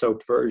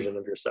gin-soaked version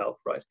of yourself,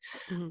 right?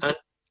 Mm-hmm. And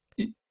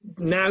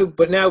now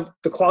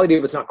the quality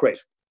of it's not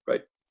great,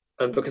 right?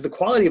 And because the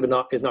quality of it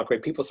is not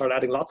great, people start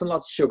adding lots and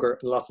lots of sugar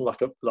and lots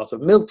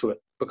of milk to it,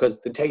 because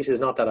the taste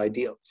is not that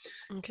ideal.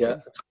 Okay. Yeah.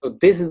 So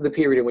this is the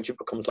period in which it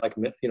becomes like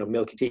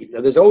milky tea.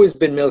 Now there's always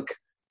been milk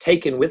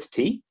taken with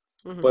tea,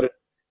 but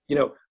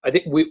I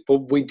think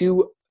we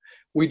do.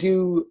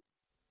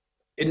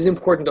 It is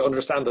important to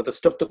understand that the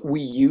stuff that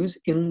we use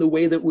in the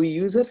way that we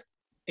use it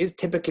is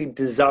typically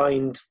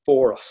designed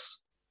for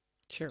us.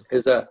 Sure.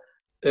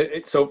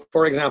 So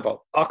for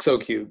example, OXO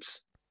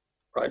cubes,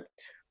 right?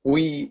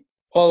 We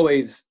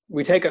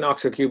take an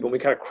OXO cube and we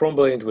kind of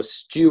crumble it into a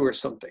stew or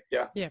something.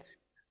 Yeah. Yeah.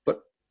 But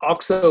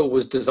OXO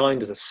was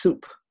designed as a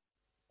soup.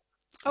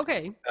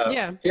 Okay.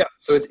 Yeah.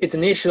 So its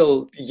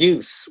initial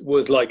use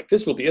was like,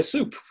 this will be a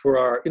soup for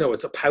our,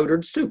 it's a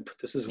powdered soup.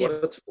 This is what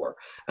it's for.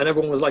 And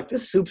everyone was like,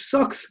 this soup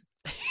sucks,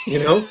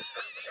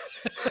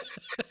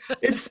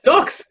 It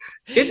sucks.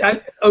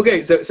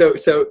 Okay, so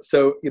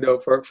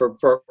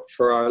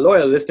for our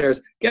loyal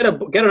listeners, get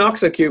an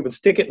Oxo cube and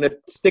stick it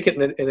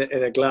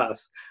in a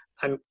glass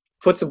and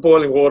put some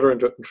boiling water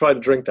into it and try to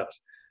drink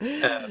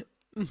that.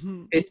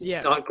 It's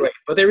not great,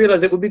 but they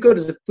realize it would be good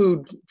as a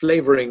food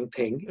flavoring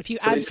thing. If you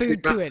add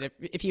food to it,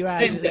 if you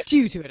add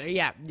stew to it,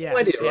 yeah. Same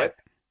idea, right?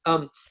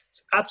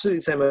 It's absolutely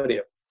the same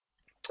idea.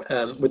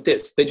 With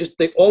this,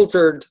 they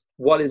altered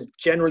what is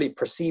generally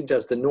perceived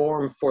as the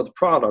norm for the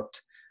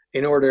product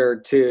in order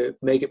to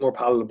make it more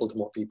palatable to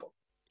more people.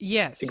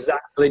 Yes,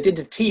 exactly. So they did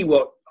to tea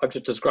what I've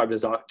just described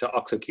as to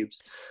Oxo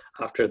cubes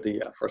after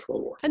the First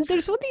World War. And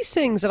there's one of these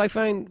things that I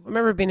found. I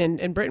remember being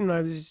in Britain when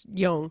I was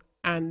young,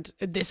 and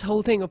this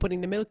whole thing of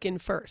putting the milk in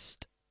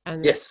first.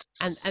 And yes,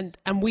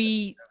 and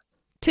we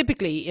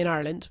typically in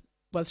Ireland,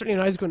 well, certainly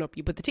when I was growing up,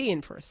 you put the tea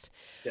in first.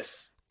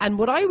 Yes. And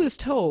what I was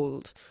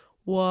told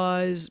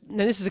was,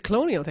 now this is a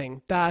colonial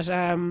thing, that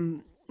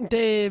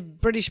the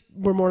British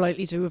were more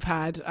likely to have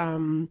had,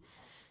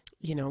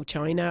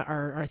 China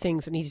or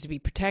things that needed to be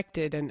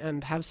protected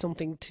and have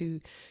something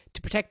to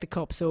protect the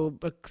cup. So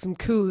some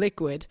cool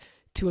liquid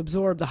to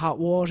absorb the hot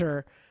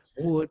water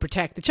would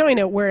protect the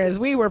china, whereas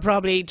we were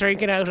probably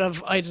drinking out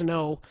of, I don't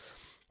know,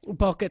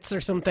 buckets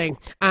or something,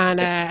 and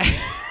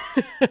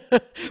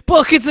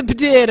buckets of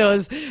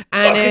potatoes,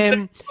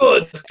 and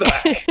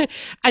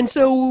and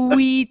so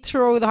we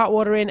throw the hot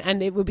water in,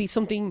 and it would be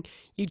something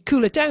you'd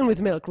cool it down with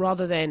milk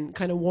rather than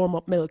kind of warm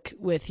up milk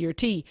with your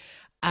tea.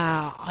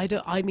 That's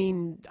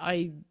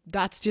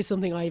just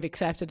something I've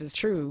accepted as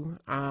true.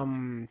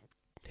 Who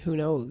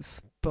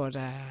knows? But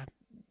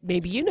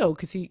maybe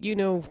because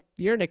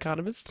you're an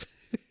economist.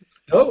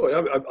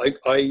 No,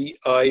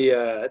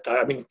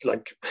 I mean,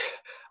 like,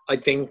 I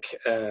think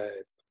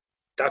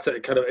that's a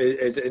kind of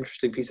is an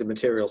interesting piece of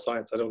material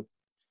science.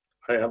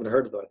 I haven't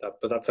heard about that,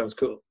 but that sounds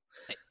cool.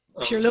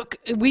 Sure. Look,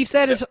 we've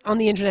said it on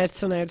the internet,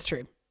 so now it's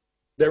true.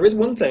 There is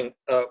one thing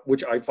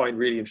which I find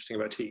really interesting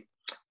about tea,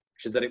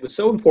 which is that it was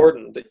so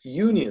important that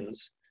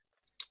unions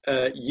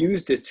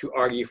used it to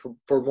argue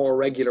for more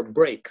regular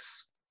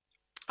breaks.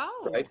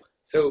 Oh, right.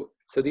 So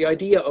the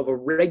idea of a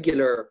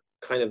regular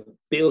kind of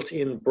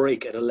built-in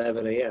break at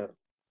 11 a.m.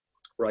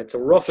 right? So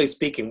roughly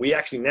speaking, we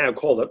actually now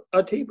call it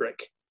a tea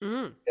break,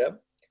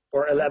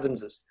 or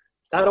 11s.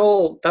 That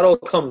all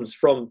comes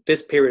from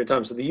this period of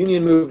time. So the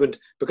union movement,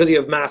 because you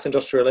have mass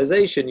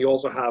industrialization, you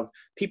also have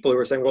people who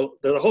are saying, well,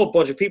 there's a whole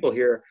bunch of people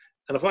here,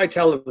 and if I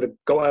tell them to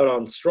go out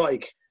on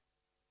strike,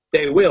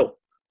 they will.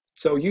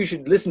 So you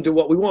should listen to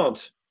what we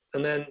want,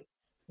 and then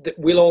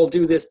we'll all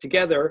do this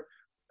together,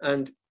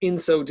 and in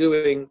so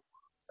doing,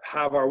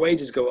 have our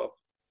wages go up.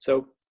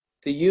 So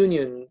the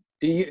union,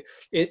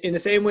 in the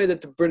same way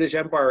that the British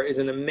Empire is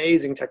an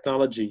amazing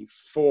technology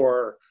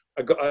for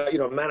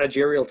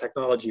managerial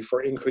technology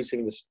for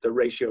increasing the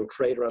ratio of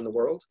trade around the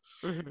world,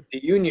 the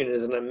union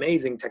is an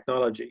amazing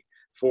technology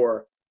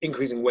for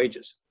increasing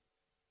wages.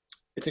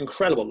 It's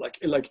incredible.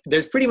 Like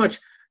there's pretty much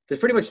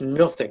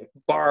nothing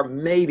bar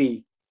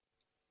maybe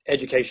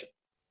education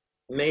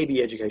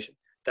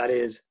that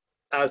is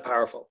as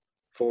powerful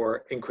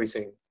for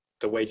increasing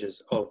the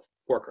wages of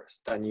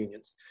workers than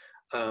unions.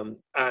 And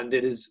I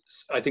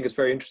think it's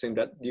very interesting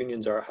that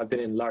unions have been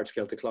in large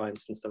scale decline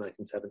since the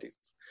 1970s.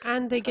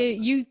 And they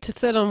gave, you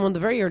said on one of the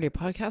very early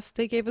podcasts,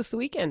 they gave us the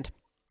weekend.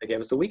 They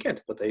gave us the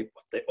weekend, but they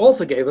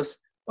also gave us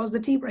was the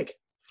tea break.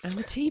 And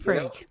the tea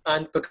break.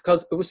 And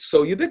because it was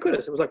so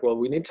ubiquitous, it was like, well,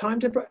 we need time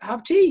to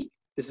have tea.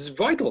 This is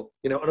vital,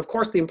 And of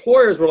course, the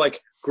employers were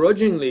like,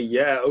 grudgingly,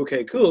 yeah,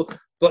 okay, cool.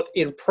 But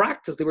in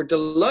practice, they were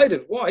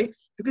delighted. Why?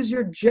 Because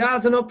you're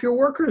jazzing up your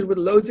workers with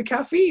loads of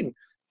caffeine.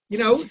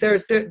 They're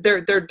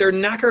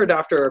knackered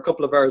after a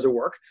couple of hours of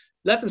work.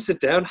 Let them sit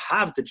down,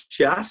 have the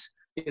chat.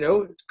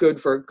 Good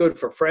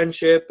for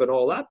friendship and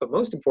all that. But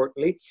most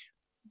importantly,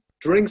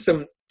 drink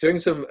some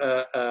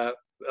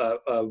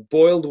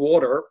boiled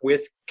water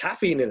with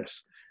caffeine in it.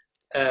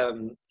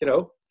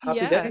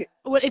 Happy day.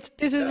 Well,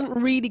 this isn't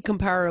really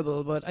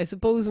comparable, but I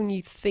suppose when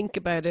you think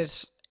about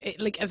it,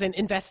 like as in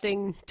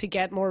investing to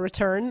get more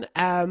return,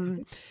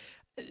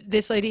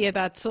 this idea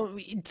that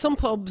some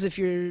pubs,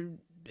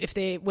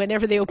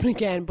 whenever they open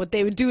again, but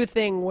they would do a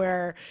thing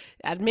where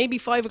at maybe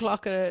 5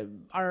 o'clock or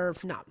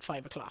not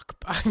 5 o'clock,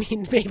 I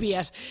mean maybe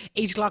at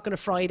 8 o'clock on a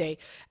Friday,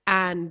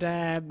 and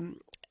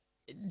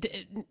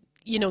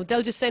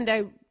they'll just send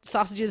out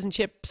sausages and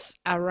chips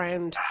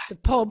around the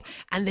pub,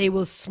 and they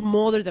will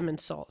smother them in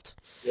salt.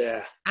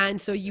 Yeah. And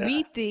so you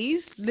eat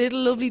these little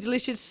lovely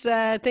delicious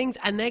things,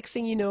 and next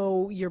thing you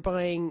know, you're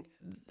buying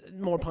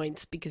more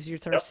pints because you're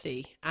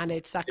thirsty, and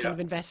it's that kind of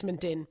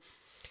investment in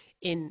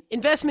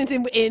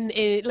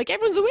like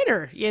everyone's a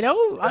winner,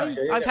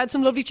 I've had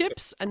some lovely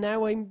chips, and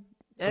now I'm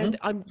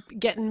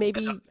getting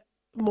maybe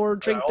more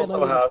drink than I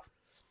would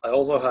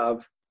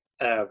have.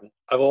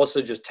 I've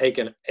also just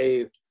taken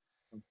a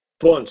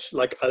bunch,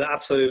 like an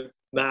absolute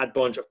mad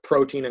bunch of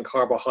protein and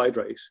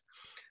carbohydrate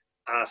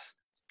at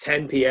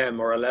 10 p.m.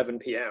 or 11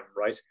 p.m.,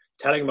 right?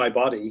 Telling my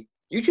body,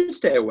 you should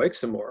stay awake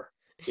some more.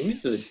 You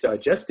need to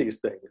digest these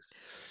things,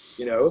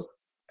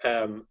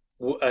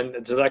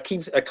 and so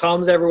it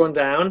calms everyone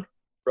down,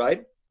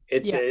 right?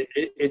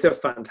 It's a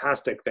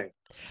fantastic thing.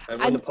 And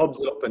when the pub's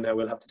open now,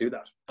 we'll have to do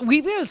that.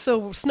 We will.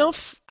 So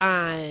snuff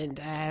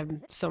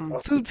and some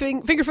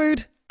finger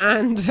food.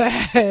 And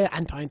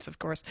pints, of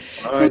course.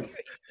 Pints.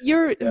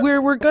 So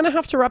we're going to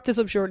have to wrap this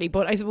up shortly.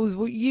 But I suppose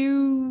what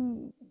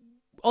you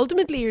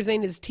ultimately you're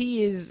saying is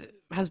tea was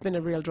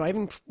a real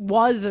driving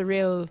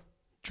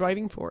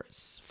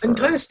force, and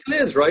kind of still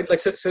is, right? Like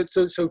so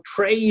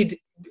trade.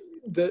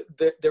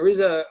 There is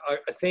a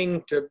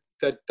thing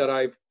that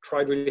I've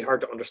tried really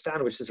hard to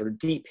understand, which is sort of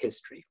deep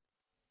history,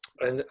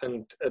 and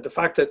the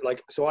fact that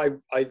like so I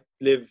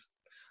live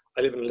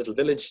in a little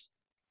village.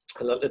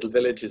 And that little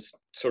village is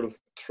sort of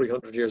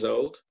 300 years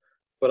old.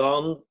 But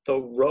on the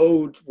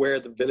road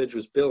where the village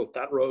was built,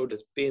 that road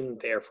has been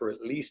there for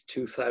at least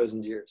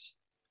 2,000 years.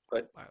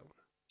 Right? Wow.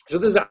 So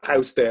there's a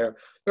house there.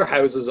 There are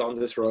houses on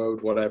this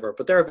road, whatever.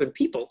 But there have been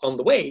people on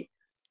the way,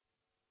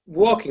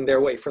 walking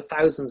their way for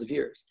thousands of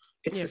years.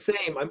 It's the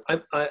same.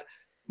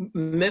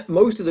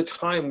 Most of the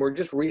time, we're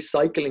just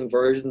recycling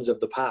versions of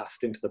the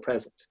past into the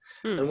present.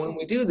 And when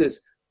we do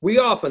this, we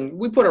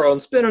put our own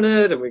spin on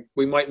it, and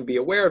we mightn't be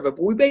aware of it,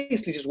 but we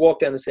basically just walk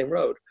down the same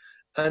road.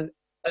 And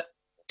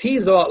tea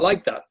is a lot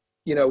like that,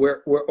 you know,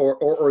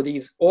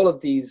 all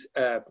of these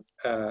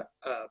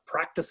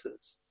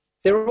practices.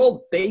 They're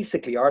all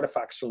basically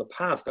artifacts from the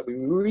past that we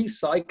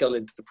recycle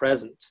into the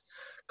present.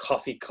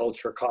 Coffee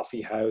culture,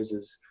 coffee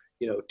houses,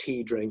 you know,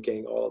 tea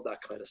drinking, all of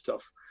that kind of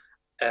stuff.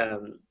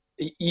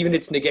 Even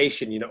its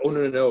negation, you know, oh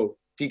no.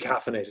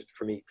 Decaffeinated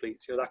for me,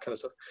 please. You know, that kind of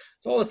stuff.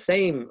 It's all the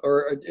same,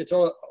 or it's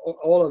all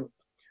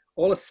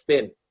a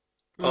spin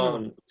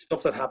on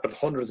stuff that happened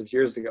hundreds of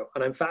years ago.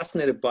 And I'm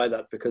fascinated by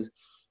that because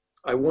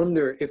I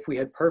wonder if we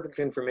had perfect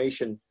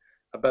information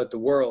about the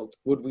world,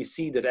 would we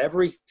see that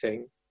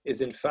everything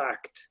is in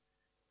fact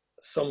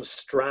some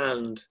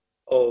strand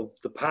of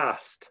the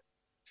past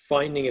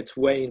finding its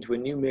way into a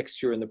new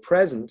mixture in the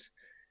present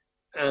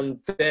and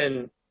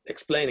then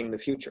explaining the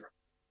future,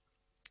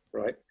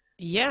 right?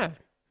 Yeah.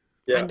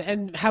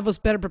 And have us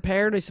better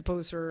prepared, I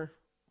suppose, for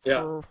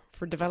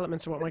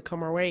developments of what might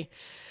come our way.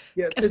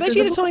 Yeah,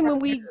 especially at a time when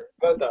we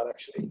about that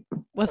actually.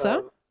 What's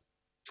that?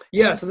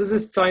 Yeah, so there's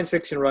this science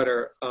fiction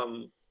writer,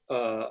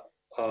 Asimov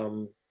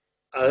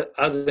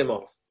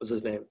was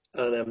his name,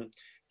 and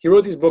he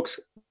wrote these books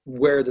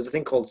where there's a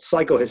thing called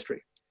psychohistory,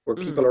 where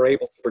people are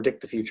able to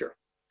predict the future.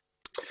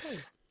 Okay.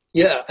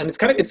 Yeah, and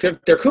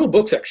they're cool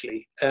books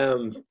actually.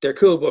 They're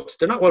cool books.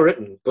 They're not well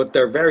written, but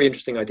they're very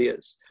interesting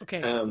ideas.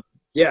 Okay.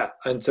 Yeah,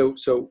 and so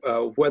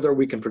whether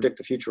we can predict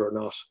the future or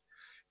not,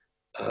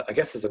 I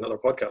guess is another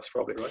podcast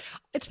probably, right?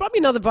 It's probably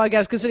another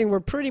podcast considering we're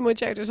pretty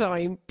much out of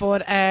time.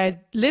 But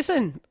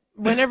listen,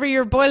 whenever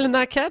you're boiling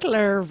that kettle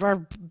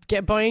or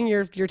buying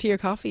your tea or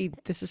coffee,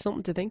 this is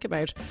something to think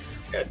about.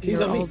 Yeah,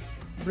 tea's on me.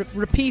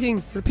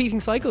 Repeating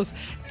cycles.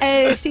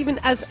 Stephen,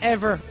 as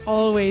ever,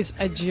 always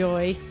a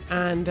joy.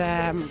 And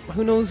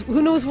who knows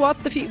what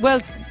well,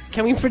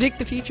 can we predict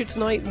the future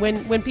tonight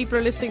when people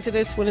are listening to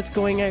this, when it's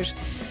going out?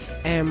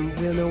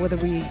 We'll know whether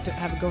we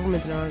have a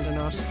government in Ireland or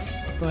not.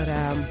 But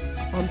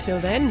until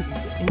then,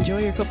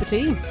 enjoy your cup of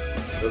tea.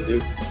 Will do.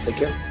 Take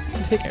care.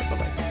 Take care.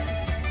 Bye-bye.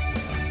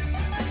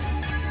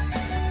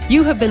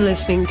 You have been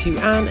listening to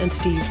Anne and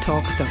Steve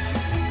Talk Stuff,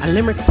 a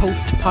Limerick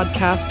Post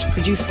podcast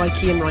produced by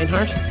Cian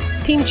Reinhardt,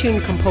 theme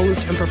tune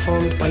composed and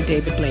performed by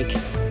David Blake.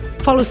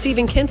 Follow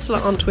Stephen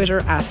Kinsella on Twitter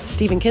at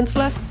Stephen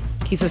Kinsella.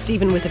 He's a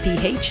Stephen with a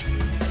PH.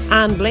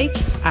 Anne Blake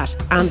at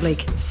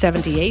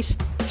AnneBlake78.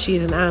 She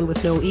is an Anne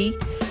with no E.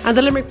 And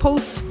the Limerick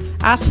Post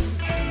at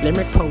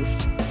Limerick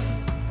Post.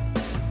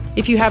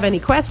 If you have any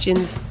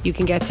questions, you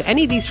can get to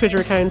any of these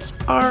Twitter accounts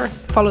or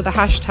follow the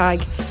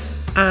hashtag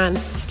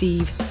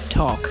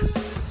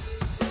AnneSteveTalk.